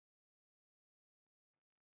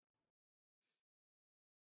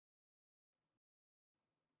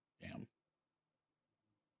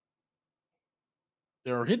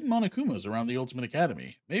there are hidden Monokumas around the Ultimate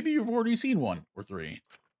Academy. Maybe you've already seen one or three.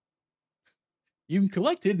 You can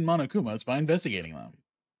collect hidden Monokumas by investigating them.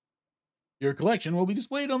 Your collection will be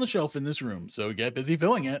displayed on the shelf in this room, so get busy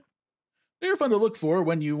filling it. They're fun to look for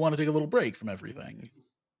when you want to take a little break from everything.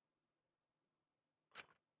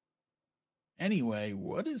 Anyway,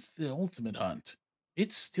 what is the ultimate hunt?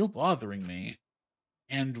 It's still bothering me.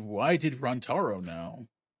 And why did Rantaro know?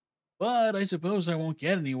 But I suppose I won't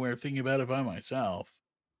get anywhere thinking about it by myself.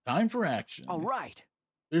 Time for action. All right.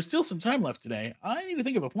 There's still some time left today. I need to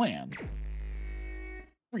think of a plan.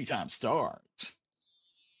 Free time starts.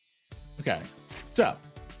 Okay, so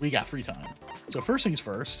we got free time. So first things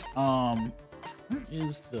first, where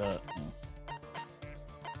is the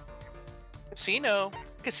Casino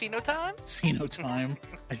time? casino time?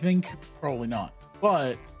 I think probably not.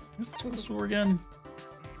 But where's the toy store again?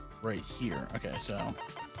 Right here. Okay, so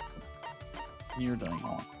near dining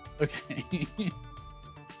hall. Okay.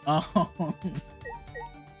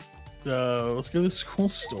 So let's go to the school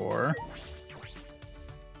store.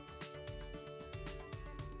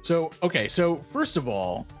 So, okay, so first of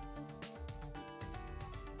all,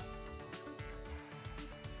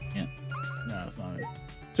 yeah, no, it's not it.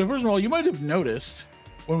 So first of all, you might have noticed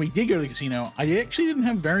when we did go to the casino, I actually didn't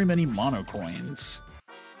have very many mono coins.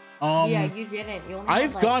 Yeah, you didn't. You only had,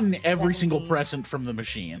 I've like, gotten every 17. single present from the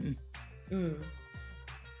machine.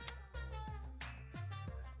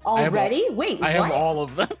 Already? Wait, I have all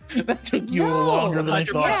of them. That took you longer than I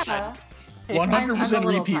thought. Yeah. 100%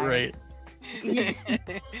 repeat rate.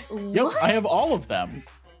 Yep, I have all of them.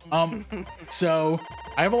 So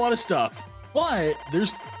I have a lot of stuff, but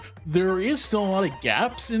there is still a lot of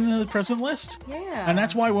gaps in the present list. Yeah. And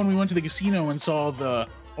that's why when we went to the casino and saw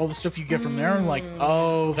all the stuff you get from there, I'm like,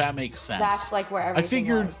 oh, that makes sense. That's like where everything I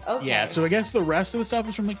figured, was. Okay. yeah. So I guess the rest of the stuff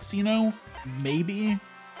is from the casino, maybe.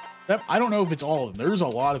 I don't know if it's all of them. There's a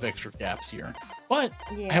lot of extra gaps here, but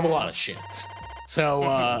I have a lot of shit.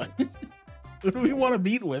 So who do we want to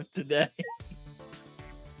meet with today?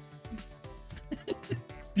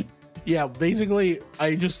 Yeah, basically,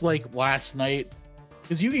 I just like last night,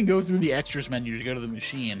 because you can go through the extras menu to go to the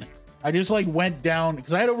machine. I just like went down,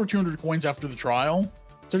 because I had over 200 coins after the trial.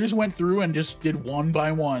 So I just went through and just did one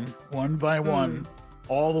by one,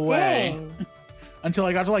 all the way. Until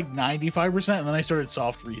I got to like 95%, and then I started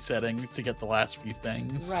soft resetting to get the last few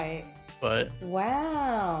things. Right. But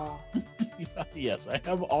wow. yes, I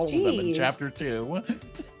have all of them in chapter 2.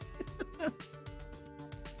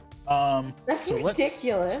 That's so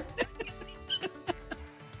ridiculous.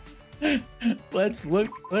 Let's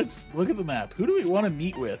look at the map. Who do we want to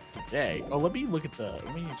meet with today? Oh, let me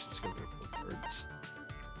just go to the words.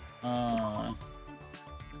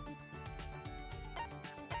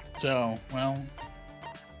 So, well,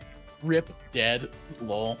 rip dead,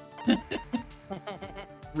 lol.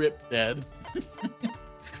 Rip dead.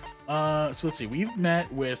 So let's see. We've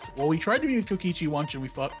met with, well, we tried to meet with Kokichi once and we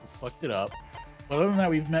fucked it up. But other than that,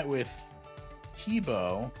 we've met with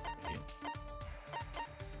Kibo.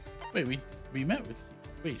 Wait, we met with,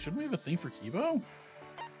 wait, shouldn't we have a thing for Kibo?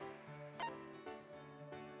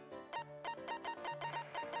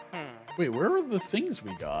 Wait, where are the things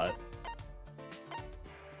we got?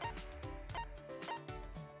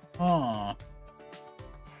 Huh.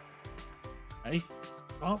 I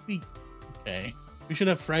thought okay. We should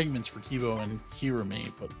have fragments for Kibo and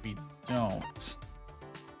Hirami, but we don't.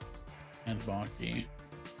 And Baki.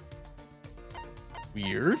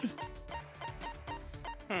 Weird.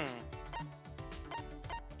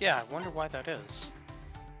 Yeah, I wonder why that is.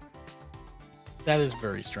 That is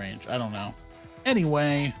very strange. I don't know.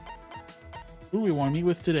 Anyway, who do we want to meet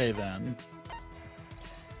with today then?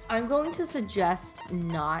 I'm going to suggest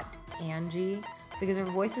not Angie because her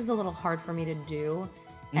voice is a little hard for me to do,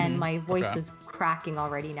 and my voice is cracking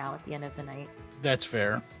already now at the end of the night. That's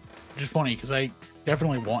fair. Which is funny because I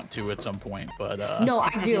definitely want to at some point, but no,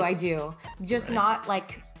 I do. Just not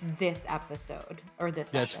like this episode or this.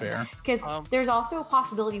 That's fair. Because there's also a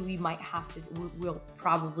possibility we might have to. We'll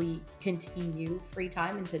probably continue free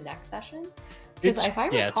time into next session. Because if I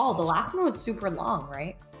recall, the last one was super long,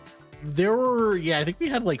 right? There were, I think we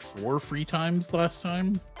had like 4 free times last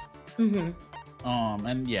time.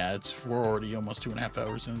 And yeah, we're already almost 2.5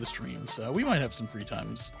 hours into the stream, so we might have some free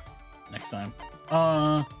times next time.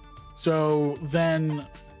 So then,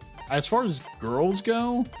 as far as girls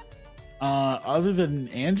go, other than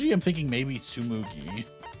Angie, I'm thinking maybe Tsumugi.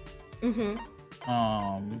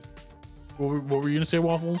 What were you gonna say,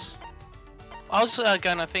 Waffles? I was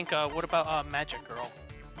gonna think, what about Magic Girl?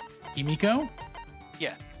 Himiko?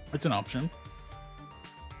 Yeah. That's an option.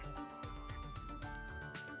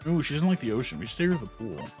 Ooh, she doesn't like the ocean. We should stay with the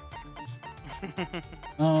pool.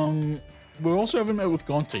 We also haven't met with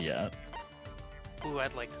Gonta yet. Ooh,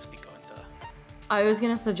 I'd like to see Gonta. I was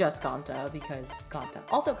gonna suggest Gonta because Gonta.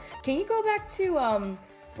 Also, can you go back to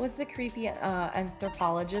what's the creepy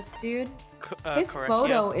anthropologist dude? His Correct,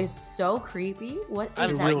 photo yeah. is so creepy. What is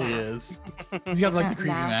It that really mask? is. He's got like the That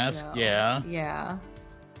creepy mask. though. Yeah. Yeah.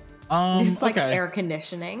 Okay. It's like air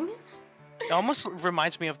conditioning. It almost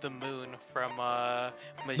reminds me of the moon from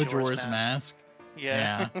Majora's Mask.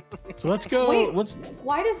 Yeah. Yeah. So let's go. Wait. Let's.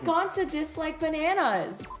 Why does Gonta dislike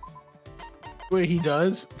bananas? Wait, he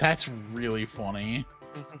does? That's really funny.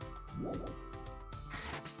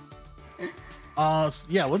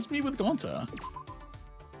 Yeah, let's meet with Gonta.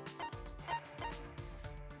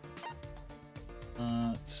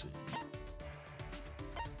 Let's see.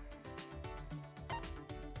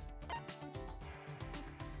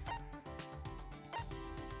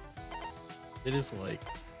 It is like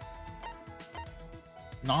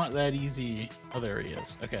not that easy. Oh, there he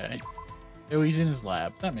is. Okay. Oh, he's in his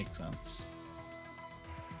lab. That makes sense.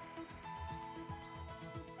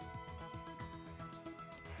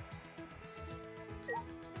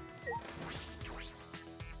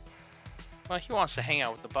 Well, he wants to hang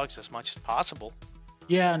out with the bugs as much as possible.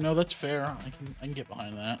 Yeah, no, that's fair. I can get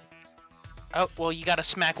behind that. Oh, well, you gotta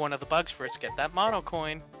smack one of the bugs first. Get that mono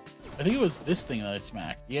coin. I think it was this thing that I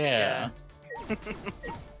smacked. Yeah.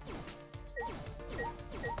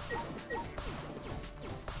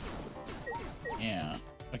 Yeah.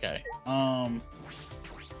 Okay.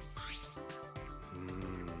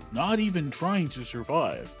 Not even trying to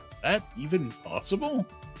survive. That even possible?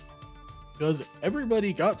 Because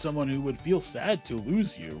everybody got someone who would feel sad to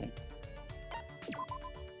lose you.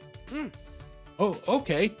 Oh,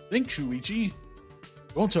 okay. Thanks, Shuichi.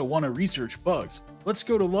 Gonta want to research bugs. Let's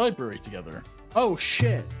go to library together. Oh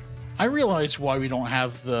shit! I realized why we don't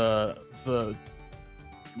have the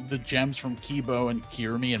gems from Kibo and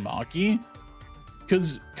Kirimi and Maki.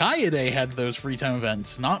 Because Kaede had those free time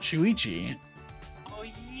events, not Shuichi. Oh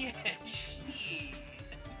yeah, shit.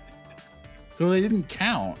 So they didn't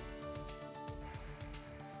count.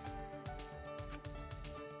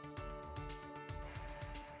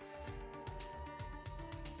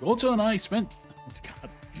 Gonta and I spent. God.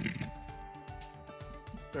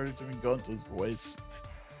 Started doing Gonta's voice.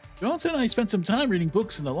 Gonta and I spent some time reading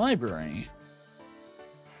books in the library.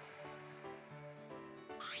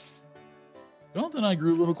 Gonta and I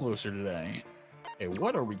grew a little closer today. Okay,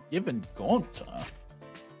 what are we giving Gonta?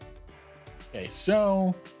 Okay,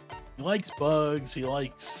 so he likes bugs. He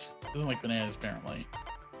doesn't like bananas apparently.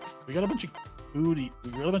 We got a bunch of food. We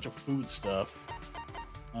got a bunch of food stuff.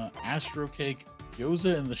 Astro cake,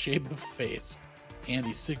 gyoza in the shape of a face,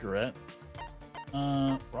 candy cigarette,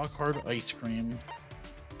 rock hard ice cream,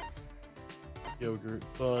 yogurt,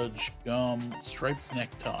 fudge, gum, striped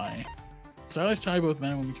necktie. Stylish tie both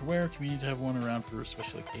men and women can wear. Convenient to have one around for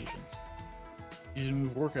special occasions. Easy to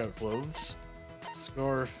move workout clothes,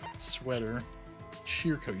 scarf, sweater,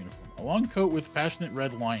 sheer coat uniform. A long coat with passionate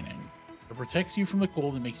red lining that protects you from the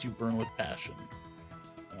cold and makes you burn with passion.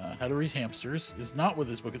 How to Raise Hamsters is not what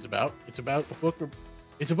this book is about. It's a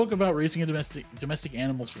book about raising domestic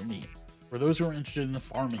animals for meat, for those who are interested in the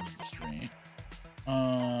farming industry.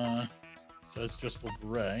 So it's just a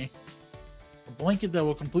beret. A blanket that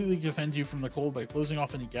will completely defend you from the cold by closing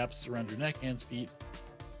off any gaps around your neck, hands, feet,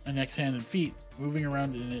 and neck, hand, and feet. Moving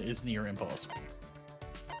around in it is near impossible.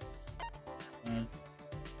 An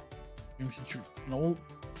old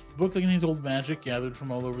book that contains old magic gathered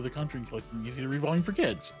from all over the country, collecting easy to read volume for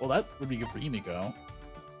kids. Well, that would be good for Himiko.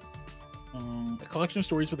 A collection of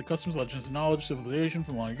stories with the customs, legends, and knowledge, civilization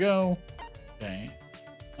from long ago. Okay.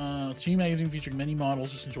 Teen magazine featuring many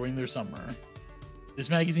models just enjoying their summer. This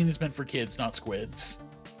magazine is meant for kids, not squids.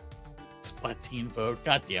 Splat teen vote.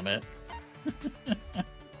 God damn it.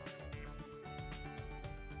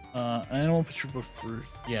 Animal picture book for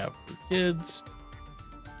kids.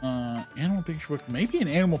 Animal picture book. Maybe an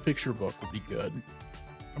animal picture book would be good.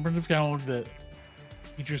 Comprehensive catalog that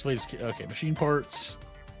features latest. Okay, machine parts.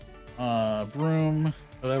 Broom.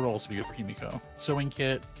 Oh, that would also be good for Himiko. Sewing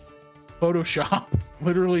kit. Photoshop.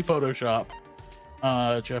 Literally Photoshop.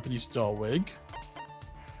 Japanese doll wig.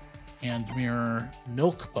 Hand mirror.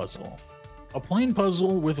 Milk puzzle. A plain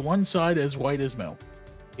puzzle with one side as white as milk.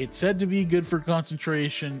 It's said to be good for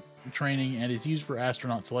concentration training and is used for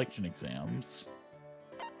astronaut selection exams.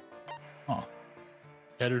 Huh.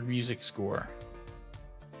 Headed music score.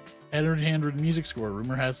 Handwritten music score.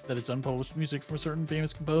 Rumor has that it's unpublished music from a certain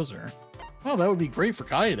famous composer. Well, that would be great for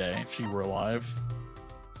Kaede if she were alive.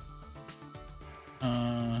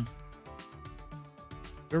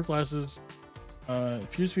 Pair of glasses.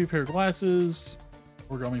 Appears to be a pair of glasses.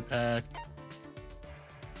 Origami pack.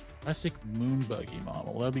 Classic moon buggy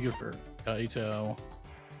model. That'd be good for Kaito.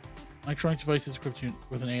 Electronic devices equipped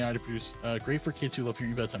with an AI to produce. Great for kids who love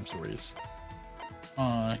hearing bedtime stories.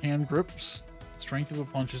 Hand grips. Strength of a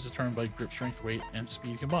punch is determined by grip strength, weight, and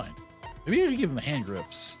speed combined. Maybe I could give him the hand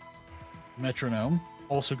grips. Metronome.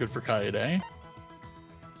 Also good for Kaede.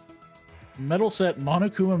 Metal set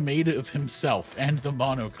Monokuma made of himself and the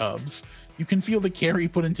Monokubs. You can feel the care he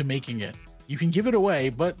put into making it. You can give it away,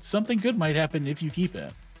 but something good might happen if you keep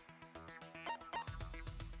it.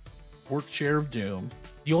 Work chair of doom.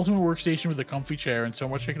 The ultimate workstation with a comfy chair and so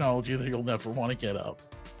much technology that you'll never want to get up.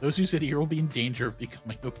 Those who sit here will be in danger of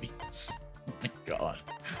becoming obese. Oh my god.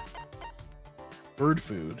 Bird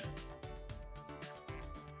food.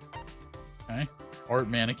 Okay. Art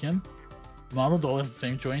mannequin. Model doll has the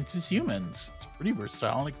same joints as humans. It's pretty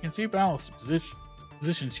versatile and it can stay balanced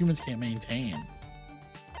positions humans can't maintain.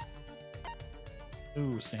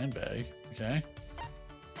 Ooh, sandbag. Okay.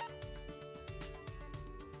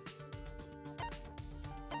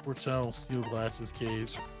 Portal, steel glasses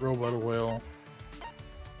case, robot oil.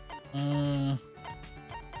 Monkey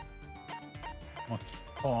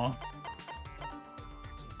paw.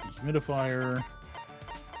 Dehumidifier.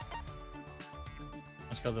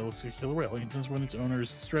 That's got that looks like a killer whale. It does when its owner is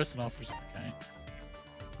stressed and offers. Okay.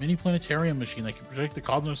 Mini planetarium machine that can project the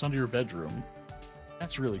cosmos under your bedroom.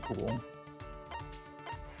 That's really cool.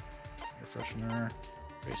 Air freshener.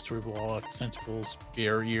 Race toy blocks, tentacles,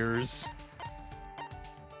 barriers.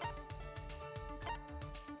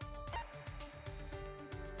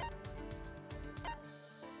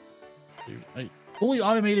 Fully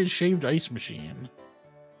automated shaved ice machine.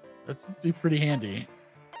 That'd be pretty handy.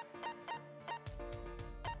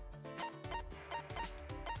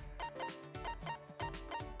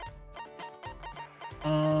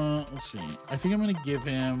 Let's see. I think I'm gonna give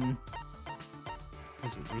him.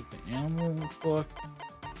 What's it? There's the animal book.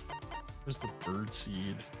 There's the bird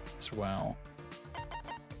seed as well.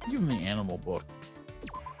 Give him the animal book.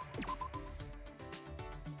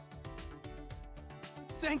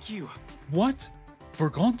 Thank you. What? For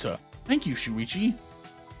Gonta. Thank you, Shuichi.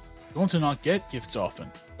 Gonta not get gifts often.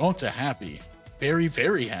 Gonta happy. Very,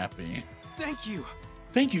 very happy. Thank you.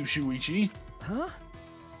 Thank you, Shuichi. Huh?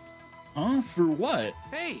 Huh? For what?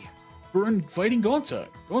 Hey. For fighting Gonta.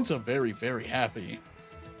 Gonta very, very happy.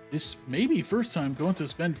 This may be first time Gonta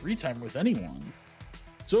spend free time with anyone.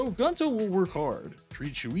 So Gonta will work hard.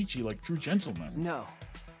 Treat Shuichi like true gentleman. No.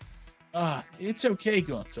 It's okay,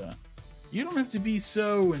 Gonta. You don't have to be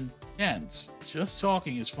so intense. Just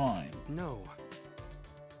talking is fine. No.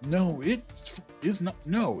 No, it is not.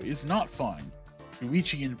 No, is not fine.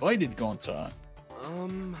 Shuichi invited Gonta.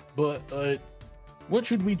 But what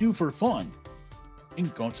should we do for fun?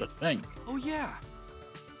 And Gonta think. Oh yeah.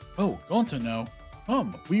 Oh, Gonta no.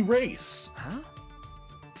 Come, we race. Huh?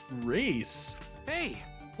 Race. Hey.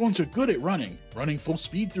 Gonta good at running. Running full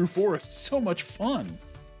speed through forests. So much fun.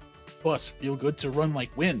 Plus, feel good to run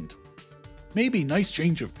like wind. Maybe nice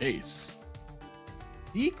change of pace.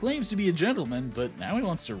 He claims to be a gentleman, but now he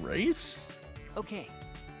wants to race? Okay.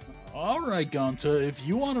 Alright, Gonta, if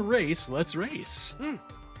you want to race, let's race. Hmm.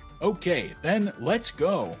 Okay, then let's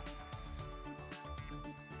go.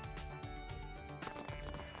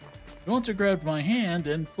 Gonta grabbed my hand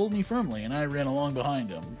and pulled me firmly, and I ran along behind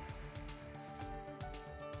him.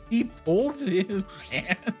 He pulled his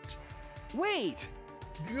hand? Wait!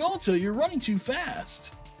 Gonta, you're running too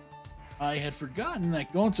fast. I had forgotten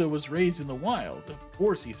that Gonta was raised in the wild. Of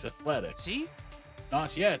course he's athletic. See?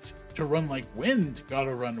 Not yet. To run like wind,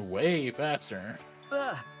 gotta run way faster.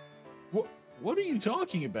 What are you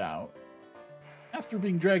talking about? After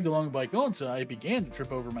being dragged along by Gonta, I began to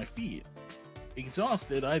trip over my feet.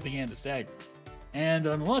 Exhausted, I began to stagger. And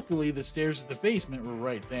unluckily, the stairs of the basement were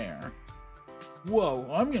right there. Whoa,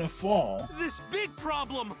 I'm gonna fall. This big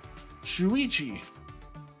problem! Shuichi!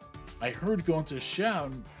 I heard Gonta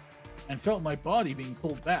shout and felt my body being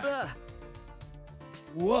pulled back.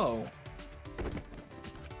 Whoa.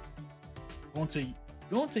 Gonta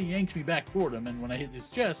yanked me back toward him, and when I hit his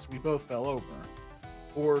chest, we both fell over.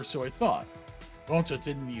 Or so I thought. Gonta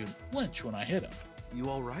didn't even flinch when I hit him. You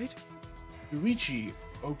alright? Shuichi,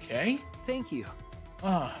 okay? Thank you.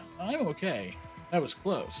 I'm okay. That was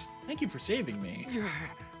close. Thank you for saving me.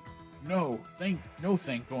 No thank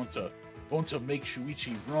Gonta. Gonta make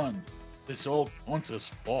Shuichi run. This all Gonta's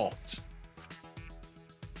fault.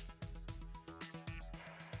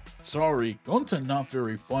 Sorry, Gonta not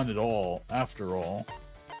very fun at all, after all.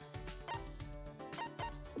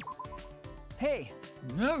 Hey!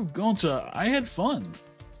 No, Gonta, I had fun.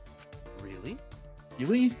 Really?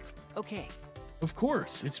 Really? Okay. Of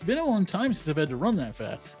course, it's been a long time since I've had to run that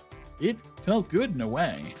fast. It felt good in a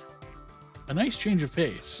way. A nice change of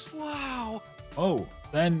pace. Wow. Oh,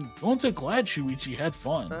 then Gonta, glad Shuichi had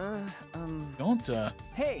fun. Gonta,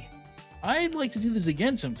 Hey. I'd like to do this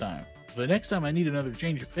again sometime. The next time I need another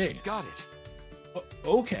change of pace. Got it.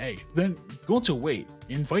 Okay, then Gonta, wait.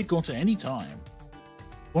 Invite Gonta anytime.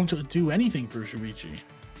 Gonta do anything for Shuichi.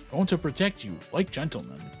 Gonta protect you like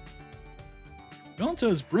gentlemen. Gonta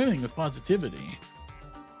is brimming with positivity.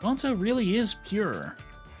 Gonta really is pure.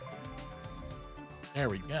 There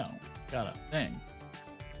we go. Got a thing.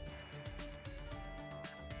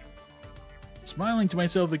 Smiling to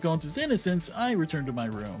myself at Gonta's innocence, I return to my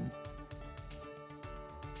room.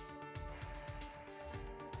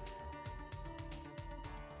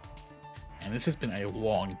 And this has been a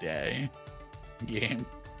long day. Game.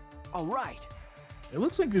 All right. It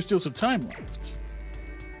looks like there's still some time left.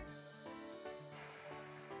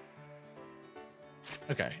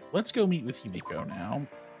 Okay, let's go meet with Himiko now.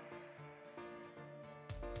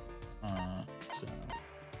 So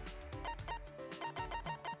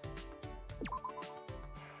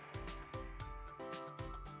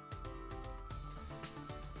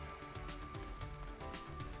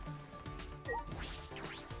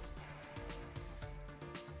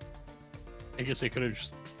I guess I could have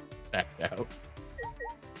just backed out.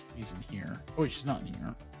 He's in here. Oh, wait, she's not in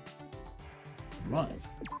here. Right.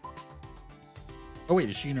 Oh, wait,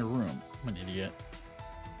 is she in her room? I'm an idiot.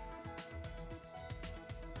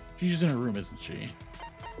 She's just in her room, isn't she?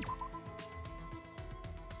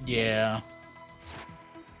 Yeah.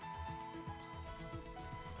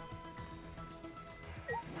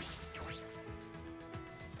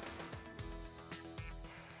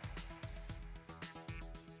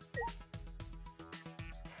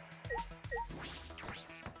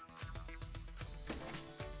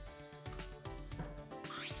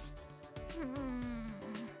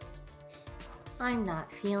 I'm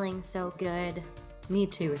not feeling so good. Me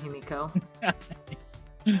too, Himiko.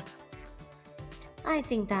 I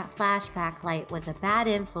think that flashback light was a bad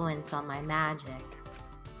influence on my magic.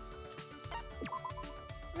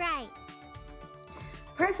 Right.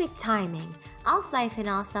 Perfect timing. I'll siphon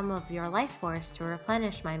off some of your life force to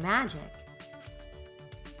replenish my magic.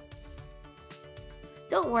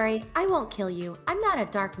 Don't worry, I won't kill you. I'm not a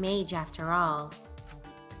dark mage after all.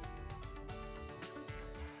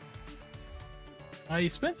 I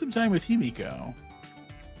spent some time with Himiko.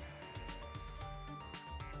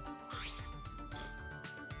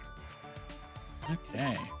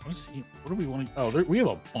 Okay, what do we want to? Oh, we have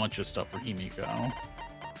a bunch of stuff for Himiko.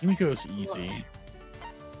 Himiko's easy.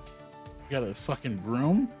 We got a fucking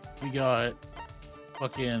broom. We got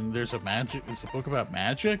fucking. There's a magic. It's a book about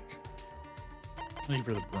magic. Thank you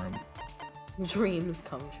for the broom. Dreams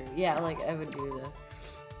come true. Yeah, like I would do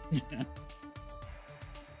that. Yeah.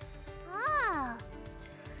 Oh.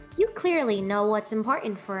 You clearly know what's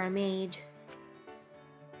important for a mage.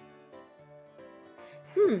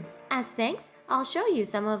 As thanks, I'll show you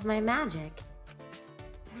some of my magic.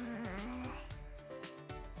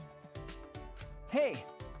 Hey.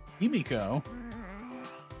 Himiko.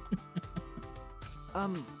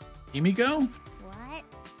 Himiko? What?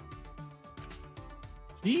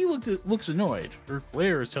 He looks annoyed. Her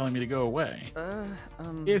glare is telling me to go away.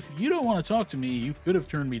 If you don't want to talk to me, you could have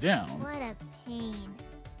turned me down. What a pain.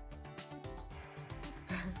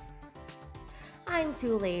 I'm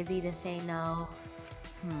too lazy to say no.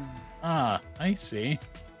 Ah, I see.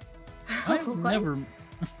 I've What?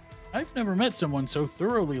 never met someone so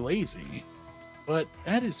thoroughly lazy. But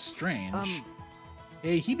that is strange.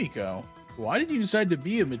 Hey, Himiko, why did you decide to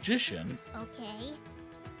be a magician? Okay.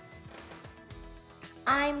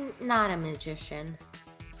 I'm not a magician.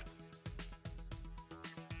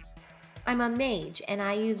 I'm a mage, and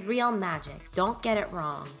I use real magic. Don't get it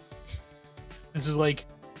wrong. This is like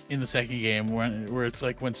in the second game where it's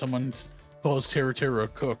like when someone calls Terra a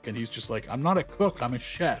cook, and he's just like, I'm not a cook, I'm a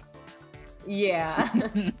chef. Yeah.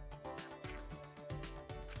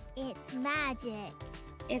 It's magic.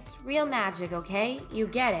 It's real magic, okay? You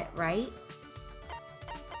get it, right?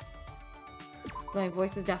 My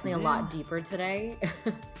voice is definitely a lot deeper today.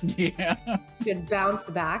 Yeah. Could bounce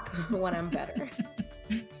back when I'm better.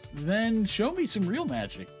 Then show me some real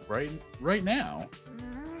magic right now.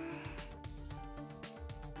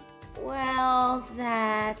 Well,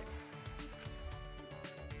 that's...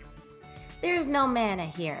 There's no mana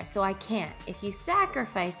here, so I can't. If you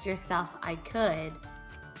sacrificed yourself, I could.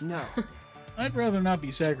 No. I'd rather not be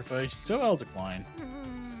sacrificed, so I'll decline.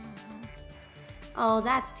 Oh,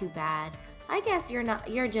 that's too bad. I guess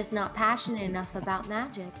you're just not passionate enough about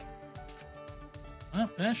magic.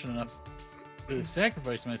 Not passionate enough to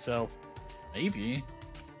sacrifice myself. Maybe.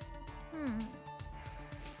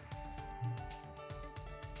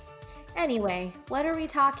 Anyway, what are we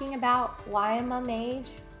talking about? Why am I a mage?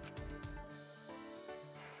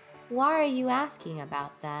 Why are you asking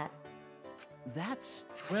about that? That's...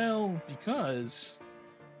 Well, because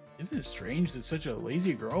isn't it strange that such a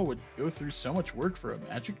lazy girl would go through so much work for a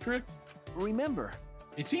magic trick? Remember,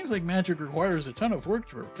 It seems like magic requires a ton of work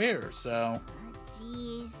to prepare, so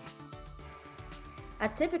Jeez. A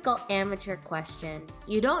typical amateur question.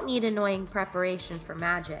 You don't need annoying preparation for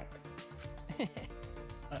magic.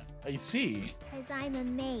 I see. Because I'm a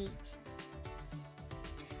mage.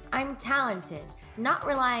 I'm talented. Not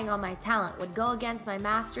relying on my talent would go against my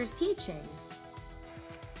master's teachings.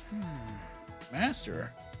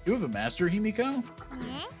 Master? You have a master, Himiko?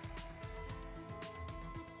 Eh?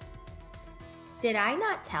 Did I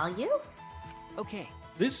not tell you? okay.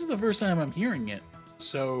 This is the first time I'm hearing it.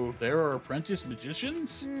 So there are apprentice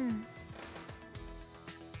magicians?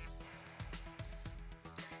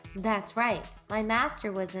 That's right. My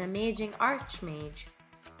master was an amazing archmage.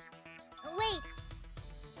 Wait,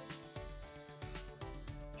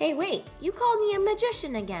 Hey, wait. You called me a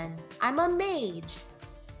magician again. I'm a mage.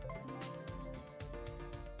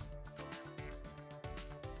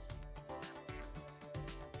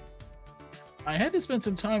 I had to spend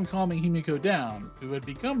some time calming Himiko down, who had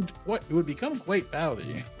become quite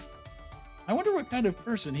pouty. I wonder what kind of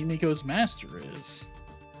person Himiko's master is.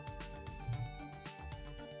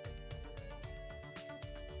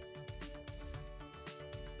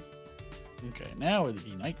 Okay, now it'd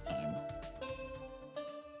be nighttime.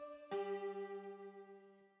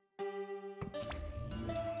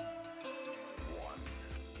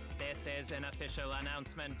 This is an official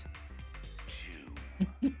announcement.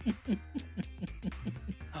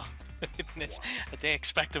 Oh, goodness. I didn't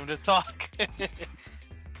expect him to talk.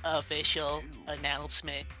 Official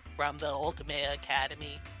announcement from the Ultimate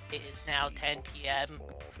Academy. It is now 10 p.m.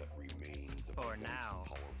 For now.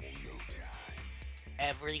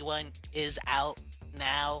 Everyone is out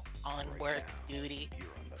now on work duty.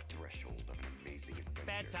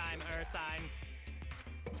 Bedtime, Ursine.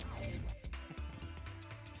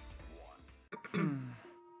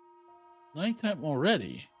 Nighttime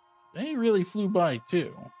already. They really flew by,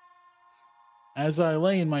 too. As I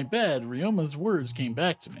lay in my bed, Ryoma's words came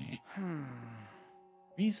back to me.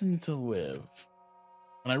 Reason to live.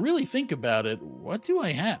 When I really think about it, what do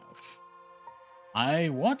I have? I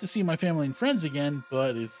want to see my family and friends again,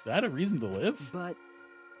 but is that a reason to live? But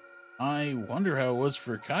I wonder how it was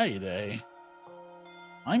for Kaede.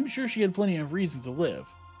 I'm sure she had plenty of reasons to live.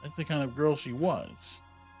 That's the kind of girl she was.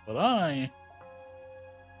 But why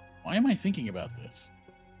am I thinking about this?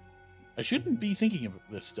 I shouldn't be thinking of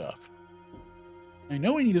this stuff. I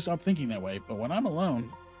know I need to stop thinking that way, but when I'm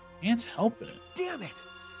alone, I can't help it. damn it!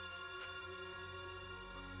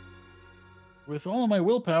 With all of my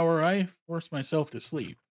willpower, I force myself to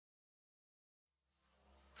sleep.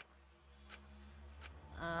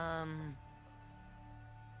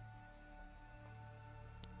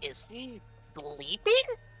 Is he sleeping?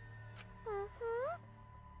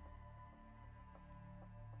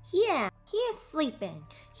 Yeah, he is sleeping.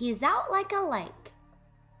 He is out like a lake.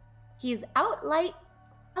 He is out like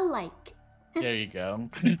a lake. There you go.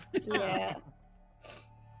 Yeah.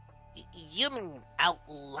 You mean out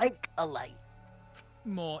like a light?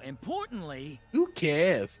 More importantly, Who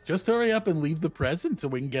cares? Just hurry up and leave the present so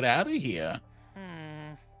we can get out of here.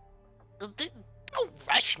 Don't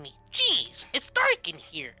rush me. Jeez, it's dark in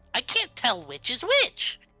here. I can't tell which is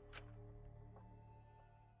which.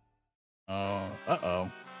 Oh,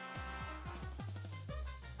 uh-oh.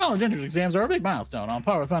 College entrance exams are a big milestone on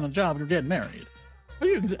par with finding a job or getting married. Are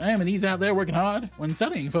you examinees out there working hard? When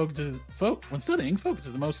studying, focus is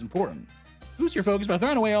the most important. Boost your focus by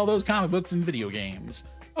throwing away all those comic books and video games.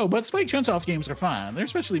 Oh, but Spike Chunsoft games are fine. They're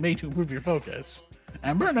especially made to improve your focus.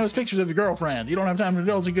 And burn those pictures of your girlfriend. You don't have time to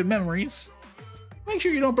indulge in good memories. Make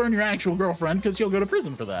sure you don't burn your actual girlfriend, because you'll go to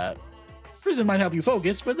prison for that. Prison might help you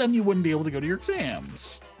focus, but then you wouldn't be able to go to your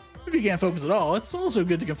exams. If you can't focus at all, it's also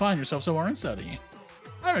good to confine yourself somewhere and study.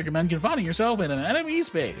 I recommend confining yourself in an enemy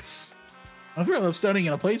space. The thrill of studying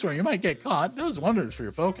in a place where you might get caught does wonders for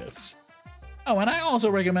your focus. Oh, and I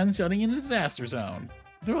also recommend studying in a disaster zone.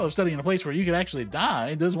 The thrill of studying in a place where you could actually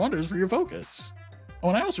die does wonders for your focus. Oh,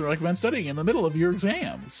 and I also recommend studying in the middle of your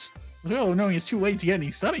exams. The thrill of knowing it's too late to get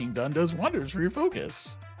any studying done does wonders for your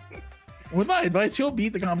focus. With my advice, you'll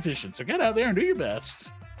beat the competition, so get out there and do your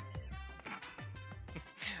best.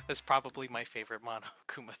 That's probably my favorite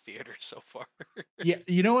Monokuma theater so far. Yeah,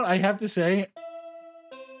 you know what? I have to say,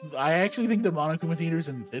 I actually think the Monokuma theaters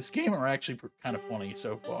in this game are actually kind of funny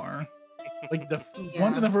so far. Like, the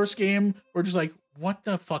ones in the first game were just like, what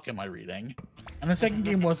the fuck am I reading? And the second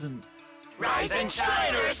game wasn't Rise and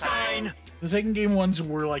shine, Ursine! The second game ones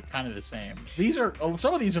were like kind of the same. These are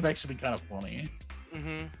some of these have actually been kind of funny.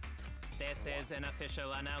 Mm-hmm. This is an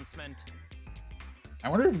official announcement. I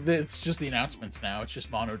wonder if it's just the announcements now. It's just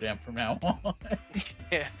Monodam from now on.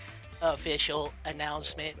 Yeah. Official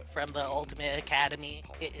announcement from the Ultimate Academy.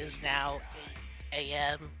 It is now 8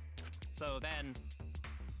 a.m. So then,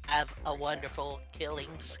 Have a wonderful killing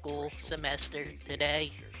school semester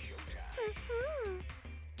today.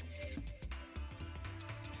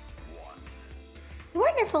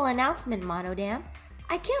 Wonderful announcement, Monodam.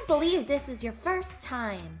 I can't believe this is your first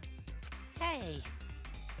time. Hey.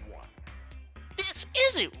 This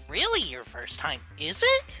isn't really your first time, is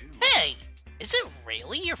it? Hey, is it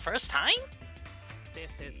really your first time?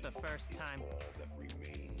 this is the first time.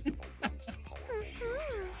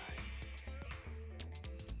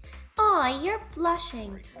 Aw, you're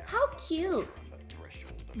blushing. How cute.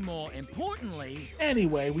 More importantly,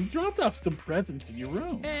 Anyway, we dropped off some presents in your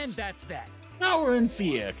room. and that's that. Now we're in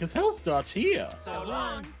fear, because Health Dot's here. So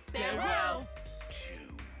long, farewell.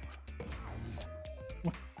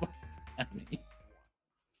 I mean,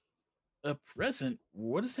 a present?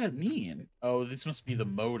 What does that mean? Oh, this must be the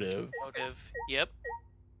motive. Motive. Yep.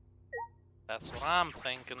 That's what I'm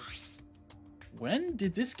thinking. When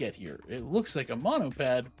did this get here? It looks like a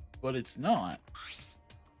monopad, but it's not.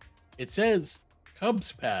 It says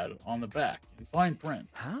Cubs pad on the back in fine print.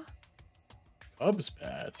 Huh? Cubs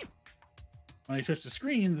pad. When I touched the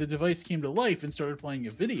screen, the device came to life and started playing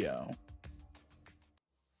a video.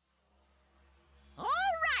 All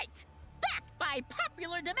right! Backed by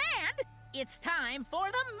popular demand, it's time for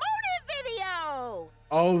the motive video!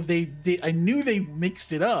 Oh, they did. I knew they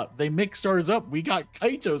mixed it up. They mixed ours up. We got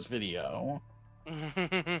Kaito's video. Oh.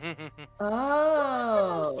 Who's the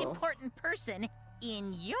most important person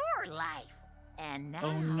in your life? And now,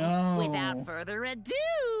 Oh, no. without further ado,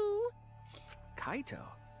 Kaito.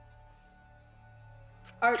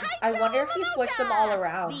 I wonder if he switched them all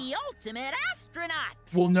around. the ultimate astronaut!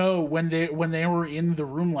 Well, no. When they were in the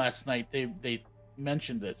room last night, they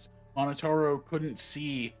mentioned this. Monotaro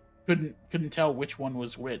couldn't tell which one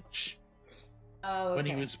was which Oh, okay. when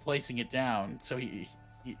he was placing it down. So he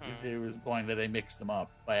was implying that they mixed them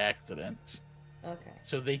up by accident. Okay.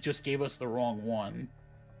 So they just gave us the wrong one.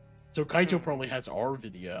 So Kaito probably has our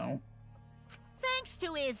video. Thanks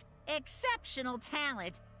to his exceptional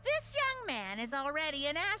talent, this young man is already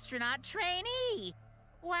an astronaut trainee.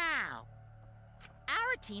 Wow.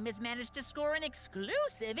 Our team has managed to score an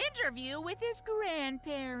exclusive interview with his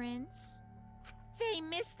grandparents. They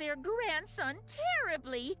miss their grandson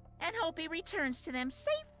terribly and hope he returns to them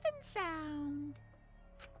safe and sound.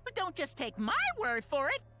 But don't just take my word for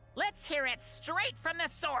it. Let's hear it straight from the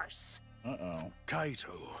source. Uh-oh.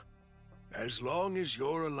 Kaito, as long as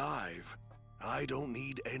you're alive, I don't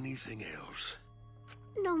need anything else.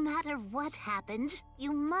 No matter what happens,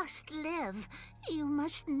 you must live. You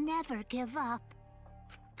must never give up.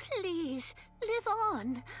 Please, live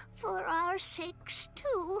on, for our sakes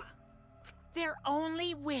too. Their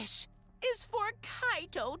only wish is for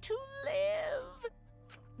Kaito to live.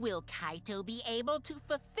 Will Kaito be able to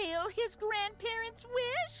fulfill his grandparents'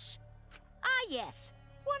 wish? Ah, yes.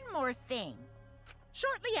 One more thing.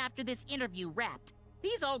 Shortly after this interview wrapped,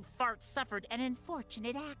 these old farts suffered an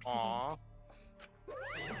unfortunate accident. Aw.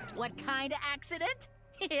 What kind of accident?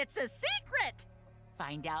 It's a secret!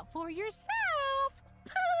 Find out for yourself!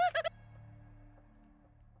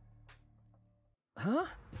 Huh?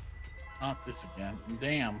 Not this again.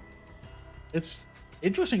 Damn. It's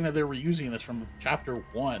interesting that they were using this from chapter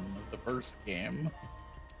 1 of the first game.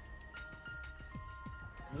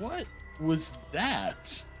 What was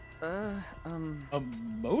that? A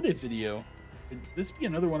motive video? Could this be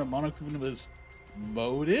another one of Monokuba's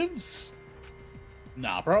motives?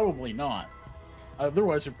 Nah, probably not.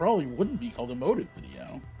 Otherwise, it probably wouldn't be called a motive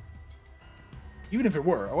video. Even if it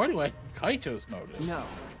were. Oh, anyway, Kaito's motive. No.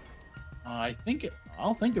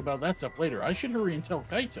 I'll think about that stuff later. I should hurry and tell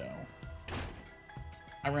Kaito.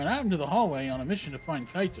 I ran out into the hallway on a mission to find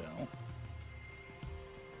Kaito.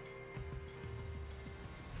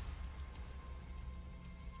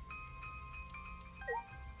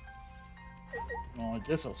 Well, I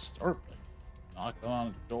guess I'll start by knocking on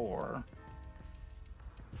his door.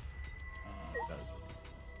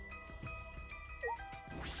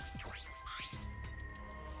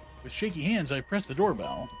 With shaky hands, I press the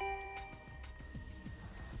doorbell.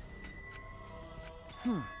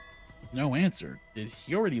 No answer. Did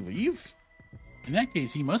he already leave? In that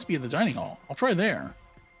case, he must be at the dining hall. I'll try there.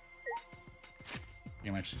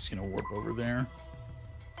 I'm actually just gonna warp over there.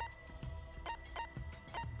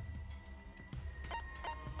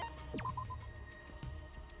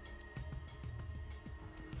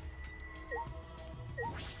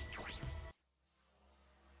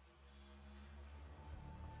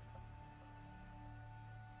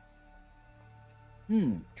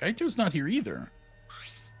 Kaito's not here either.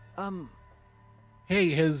 Um,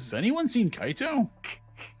 Hey, has anyone seen Kaito?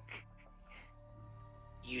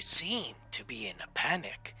 You seem to be in a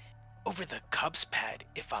panic over the Cubs pad,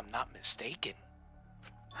 if I'm not mistaken.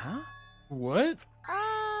 huh? What?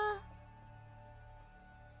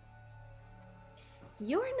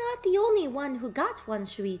 You're not the only one who got one,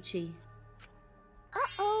 Shuichi.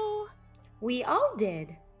 Uh-oh. We all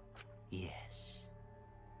did. Yes.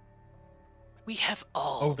 We have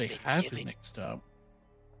all Oh, they been have given. been mixed up.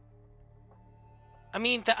 I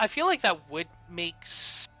mean, I feel like that would make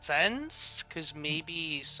sense because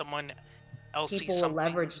maybe someone else People sees will something.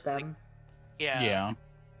 leverage them. Yeah. Yeah.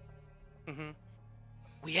 Mm-hmm.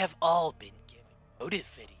 We have all been given motive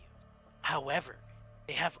videos. However,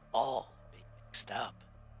 they have all been mixed up.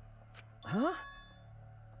 Huh?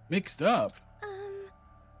 Mixed up.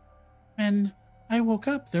 When I woke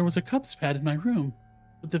up, there was a Cubs pad in my room,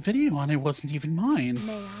 but the video on it wasn't even mine.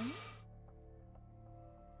 May I?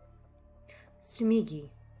 Sumigi.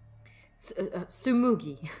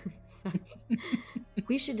 Sumugi. Sorry.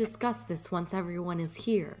 We should discuss this once everyone is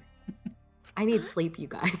here. I need sleep, you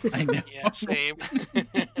guys. I know. Yeah, same.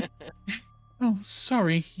 Oh,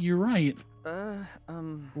 sorry, you're right.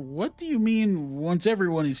 What do you mean once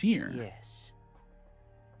everyone is here? Yes.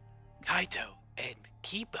 Kaito and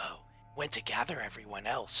Kibo went to gather everyone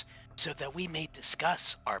else so that we may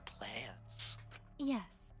discuss our plans.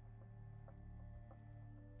 Yes.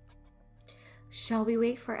 Shall we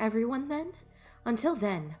wait for everyone then? Until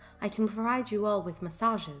then, I can provide you all with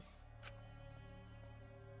massages.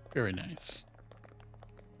 Very nice.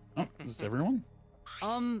 Oh, is this everyone?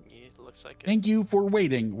 Yeah, it looks like it. Thank you for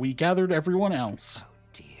waiting. We gathered everyone else. Oh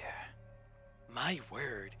dear. My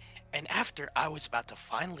word. And after I was about to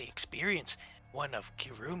finally experience one of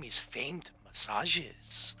Kirumi's famed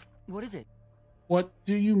massages. What is it? What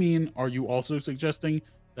do you mean? Are you also suggesting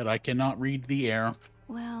that I cannot read the air?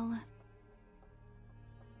 Well...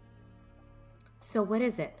 So what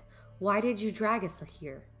is it? Why did you drag us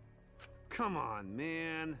here? Come on,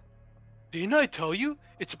 man. Didn't I tell you?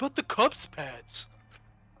 It's about the Cubs pads.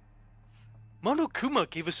 Monokuma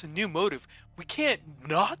gave us a new motive. We can't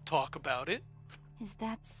not talk about it. Is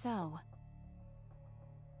that so?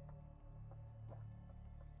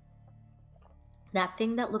 That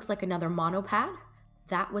thing that looks like another monopad?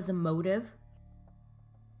 That was a motive?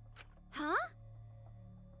 Huh?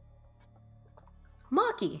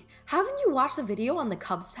 Maki, haven't you watched the video on the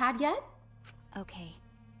Cubs pad yet? Okay.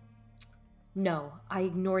 No, I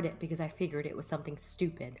ignored it because I figured it was something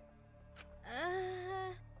stupid.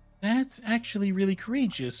 That's actually really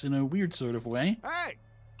courageous in a weird sort of way. Hey!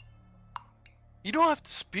 You don't have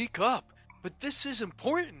to speak up, but this is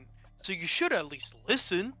important, so you should at least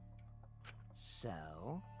listen. So?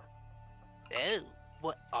 Oh,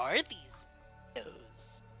 what are these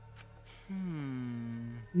videos?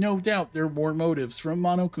 No doubt there were motives from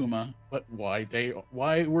Monokuma, but why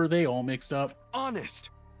were they all mixed up? Honest!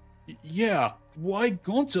 Yeah, why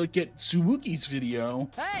Gonta get Suwuki's video?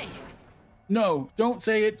 Hey! No, don't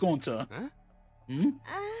say it, Gonta. Huh? Hmm?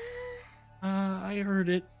 I heard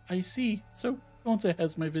it. I see. So Gonta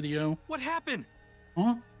has my video. What happened?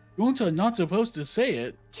 Huh? Gonta not supposed to say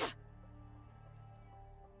it.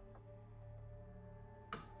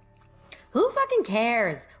 Who fucking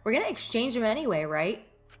cares? We're gonna exchange them anyway, right?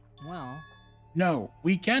 Well, No,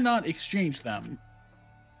 we cannot exchange them.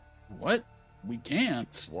 What? We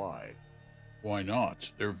can't. Why? Why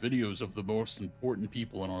not? They're videos of the most important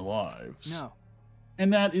people in our lives. no.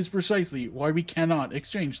 And that is precisely why we cannot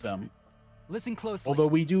exchange them. Listen closely. Although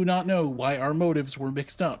we do not know why our motives were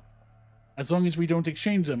mixed up. As long as we don't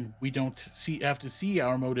exchange them, we don't have to see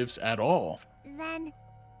our motives at all. Then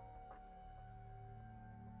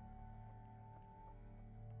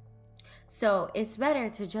So it's better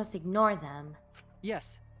to just ignore them.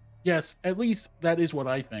 Yes. Yes, at least that is what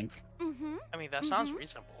I think. I mean, that sounds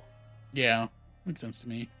reasonable. Yeah, makes sense to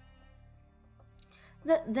me.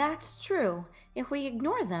 That's true. If we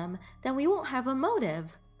ignore them, then we won't have a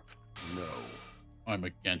motive. No. I'm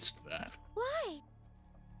against that. why?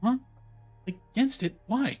 Huh? Against it?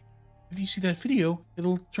 Why? If you see that video,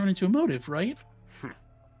 it'll turn into a motive, right?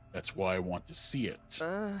 That's why I want to see it.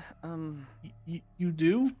 You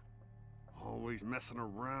do? Always messing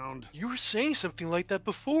around. You were saying something like that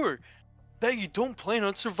before. That you don't plan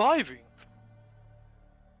on surviving.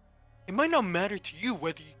 It might not matter to you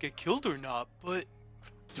whether you get killed or not, but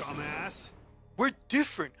Dumbass. we're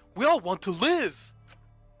different. We all want to live.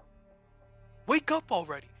 Wake up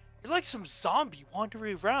already. You're like some zombie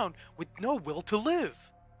wandering around with no will to live.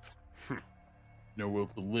 No will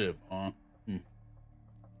to live, huh?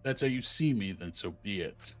 That's how you see me, then so be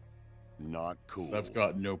it. Not cool. I've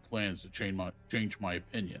got no plans to change my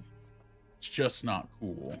opinion. It's just not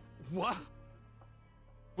cool. What?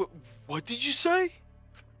 What did you say?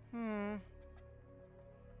 Hmm.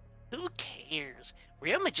 Who cares?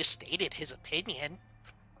 Ryoma just stated his opinion.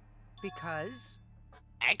 Because?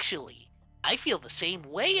 Actually, I feel the same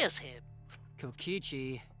way as him.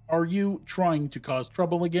 Kokichi. Are you trying to cause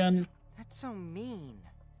trouble again? That's so mean.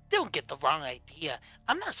 Don't get the wrong idea.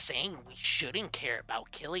 I'm not saying we shouldn't care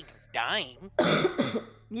about killing or dying.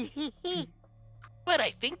 But I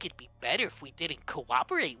think it'd be better if we didn't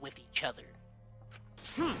cooperate with each other.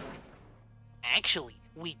 Actually,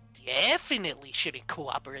 we definitely shouldn't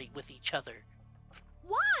cooperate with each other.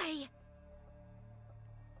 Why?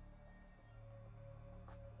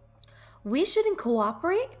 We shouldn't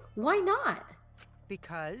cooperate? Why not?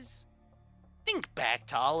 Because? Think back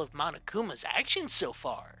to all of Monokuma's actions so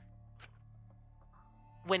far.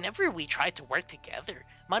 Whenever we tried to work together,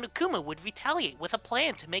 Monokuma would retaliate with a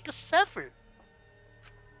plan to make us suffer.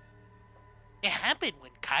 It happened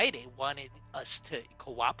when Kaede wanted us to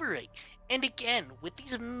cooperate, and again with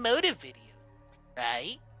these motive videos,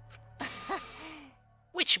 right?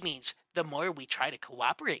 Which means the more we try to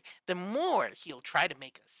cooperate, the more he'll try to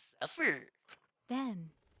make us suffer.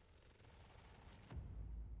 Then,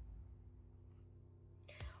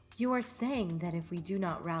 You are saying that if we do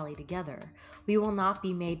not rally together, we will not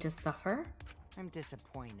be made to suffer? I'm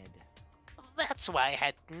disappointed. That's why I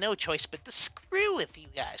had no choice but to screw with you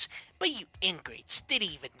guys, but you ingrates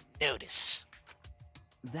didn't even notice.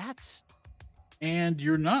 That's... And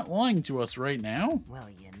you're not lying to us right now? well,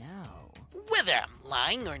 you know. Whether I'm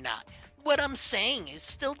lying or not, what I'm saying is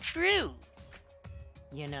still true.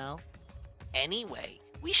 You know? Anyway,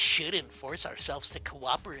 we shouldn't force ourselves to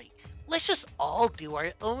cooperate. Let's just all do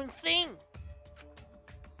our own thing.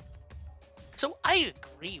 So I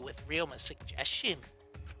agree with Ryoma's suggestion.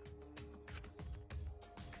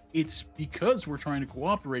 It's because we're trying to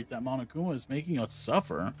cooperate that Monokuma is making us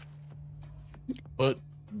suffer. But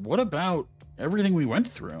what about everything we went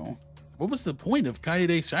through? What was the point of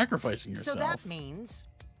Kaede sacrificing herself? So that means...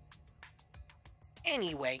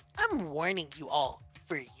 Anyway, I'm warning you all,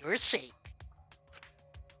 for your sake.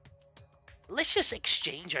 Let's just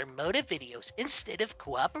exchange our motive videos instead of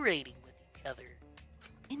cooperating with each other.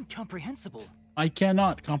 Incomprehensible. I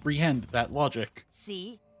cannot comprehend that logic.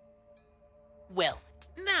 See? Well,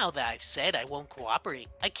 now that I've said I won't cooperate,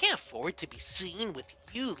 I can't afford to be seen with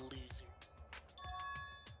you, loser.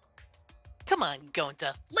 Come on,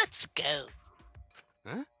 Gonta, let's go.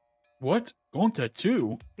 Huh? What? Gonta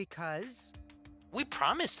too? Because... We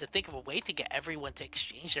promised to think of a way to get everyone to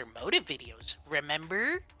exchange their motive videos,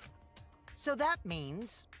 remember? So that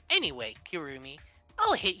means... Anyway, Kirumi,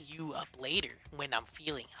 I'll hit you up later when I'm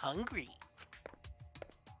feeling hungry.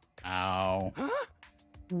 Ow. Huh?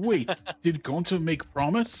 Wait, did Gonta make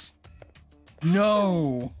promise?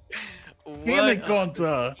 No. Damn it,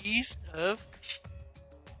 Gonta. Piece of...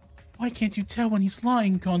 Why can't you tell when he's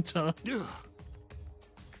lying, Gonta? Ugh.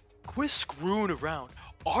 Quit screwing around.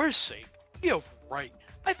 Our sake. Yeah, right.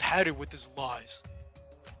 I've had it with his lies.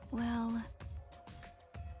 well,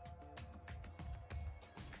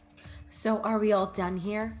 So are we all done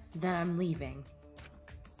here? Then I'm leaving.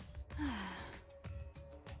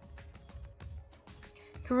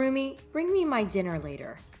 Kurumi, bring me my dinner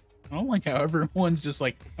later. I don't like how everyone's just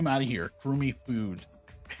like, I'm out of here. Crew me food.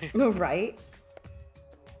 Right?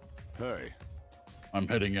 Hey. I'm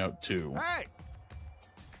heading out too. Hey!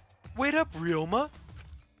 Wait up, Ryoma.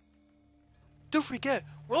 Don't forget,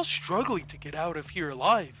 we're all struggling to get out of here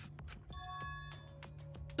alive.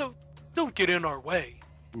 Don't get in our way.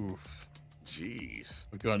 Oof. Jeez.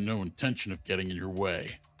 I've got no intention of getting in your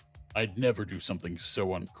way. I'd never do something so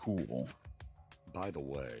uncool. By the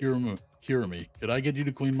way... Kirumi, could I get you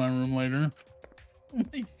to clean my room later? Oh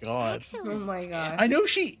my god. Oh my god. I know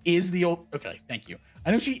she is the okay, thank you.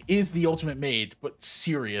 I know she is the ultimate maid, but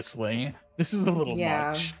seriously, this is a little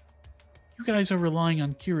much. You guys are relying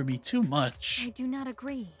on Kirumi too much. I do not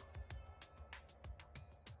agree.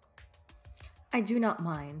 I do not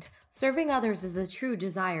mind. Serving others is a true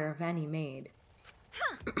desire of any maid.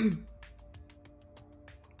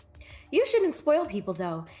 You shouldn't spoil people,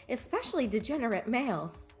 though, especially degenerate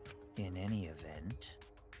males. In any event...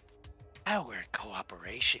 Our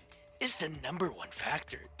cooperation is the #1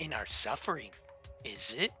 factor in our suffering,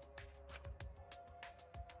 is it?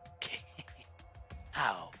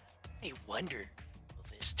 How? I wonder,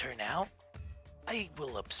 will this turn out? I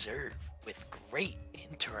will observe with great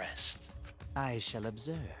interest. I shall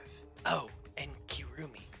observe. Oh, and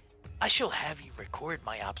Kirumi, I shall have you record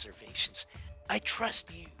my observations. I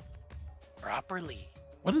trust you properly.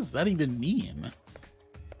 What does that even mean?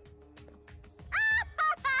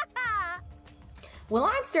 Well,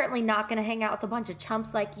 I'm certainly not gonna hang out with a bunch of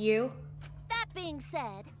chumps like you. That being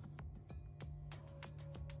said,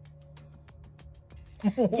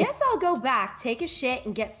 Guess I'll go back, take a shit,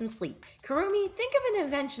 and get some sleep. Kurumi, think of an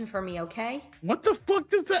invention for me, okay? What the fuck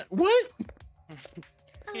does that? What?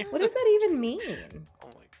 What does that even mean? Oh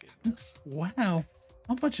my goodness. Wow.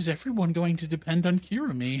 How much is everyone going to depend on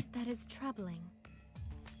Kirumi? That is troubling.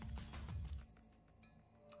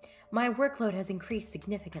 My workload has increased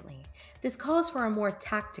significantly. This calls for a more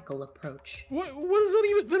tactical approach. What is that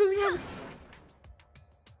even? That doesn't even.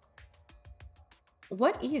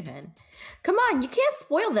 What even? Come on, you can't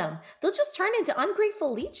spoil them. They'll just turn into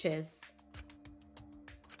ungrateful leeches.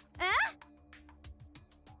 eh?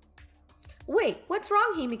 Wait, what's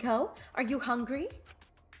wrong, Himiko? Are you hungry?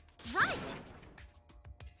 Right.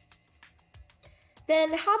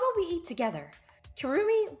 Then how about we eat together?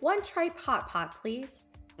 Kurumi, one tripe hot pot, please.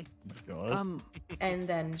 Oh my God. And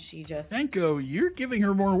then she just... Tenko, you're giving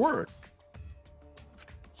her more work.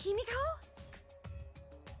 Himiko?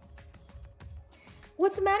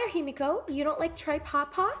 What's the matter, Himiko? You don't like tripe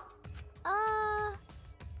hot pot?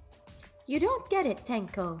 You don't get it,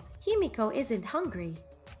 Tenko. Himiko isn't hungry.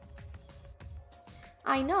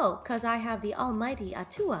 I know, 'cause I have the almighty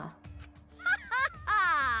Atua.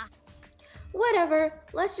 Whatever,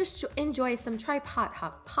 let's just enjoy some tripe hot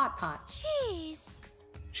pot. Jeez.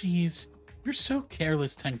 Jeez, you're so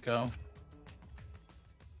careless, Tenko.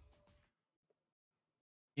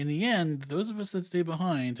 In the end, those of us that stay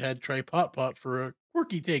behind had tripe hot pot for a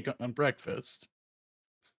quirky take on breakfast.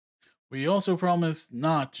 We also promised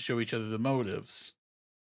not to show each other the motives.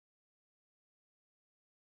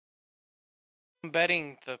 I'm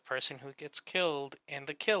betting the person who gets killed and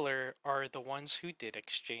the killer are the ones who did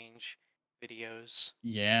exchange videos.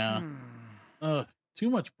 Yeah. Too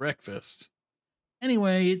much breakfast.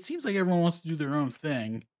 Anyway, it seems like everyone wants to do their own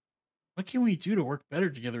thing. What can we do to work better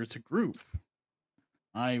together as a group?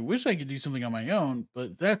 I wish I could do something on my own,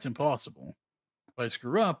 but that's impossible. If I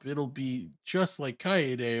screw up, it'll be just like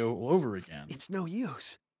Kaede all over again. It's no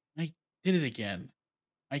use. I did it again.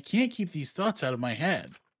 I can't keep these thoughts out of my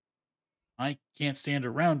head. I can't stand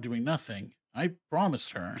around doing nothing. I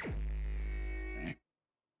promised her. Okay.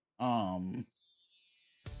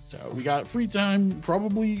 So we got free time,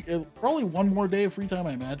 probably one more day of free time,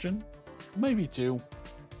 I imagine. Maybe two.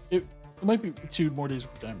 It might be 2 more days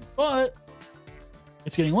of free time, but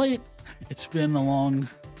it's getting late. It's been a long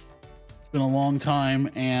time,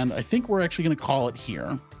 and I think we're actually going to call it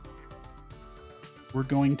here. We're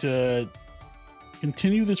going to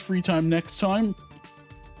continue this free time next time.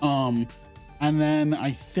 And then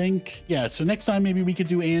I think, yeah, so next time maybe we could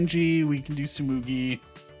do Angie, we can do Sumugi,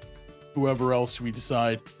 whoever else we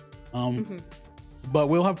decide. But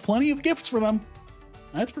we'll have plenty of gifts for them.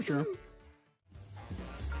 That's for sure.